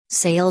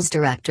Sales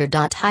Director.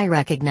 High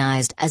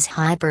recognized as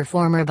high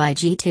performer by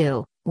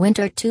G2,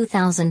 Winter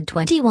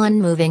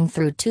 2021. Moving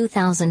through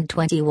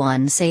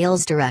 2021,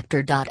 Sales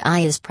Director. I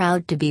is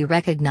proud to be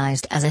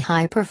recognized as a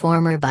high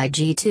performer by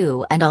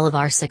G2 and all of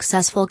our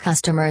successful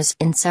customers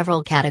in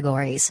several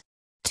categories.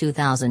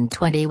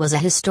 2020 was a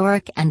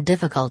historic and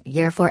difficult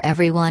year for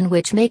everyone,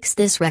 which makes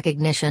this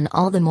recognition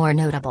all the more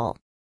notable.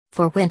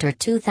 For Winter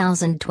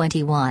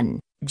 2021,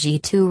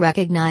 G2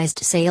 recognized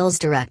Sales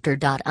Director.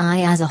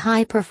 I as a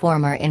high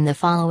performer in the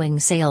following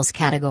sales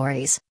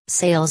categories: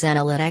 Sales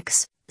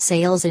Analytics,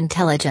 Sales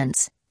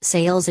Intelligence,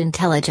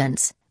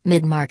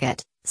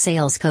 Mid-Market,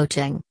 Sales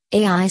Coaching,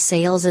 AI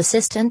Sales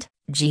Assistant.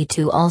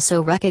 G2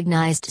 also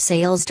recognized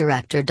Sales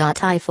Director.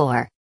 I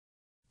for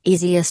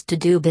Easiest to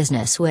do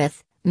business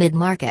with,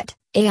 Mid-Market,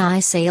 AI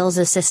Sales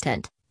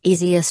Assistant,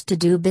 Easiest to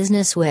do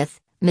business with,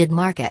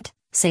 Mid-Market,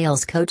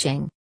 Sales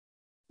Coaching.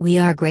 We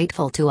are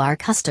grateful to our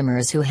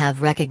customers who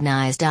have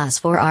recognized us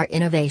for our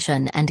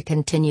innovation and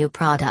continue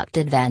product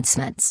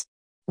advancements.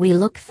 We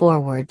look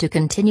forward to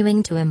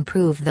continuing to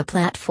improve the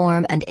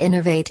platform and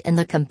innovate in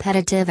the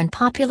competitive and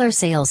popular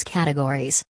sales categories.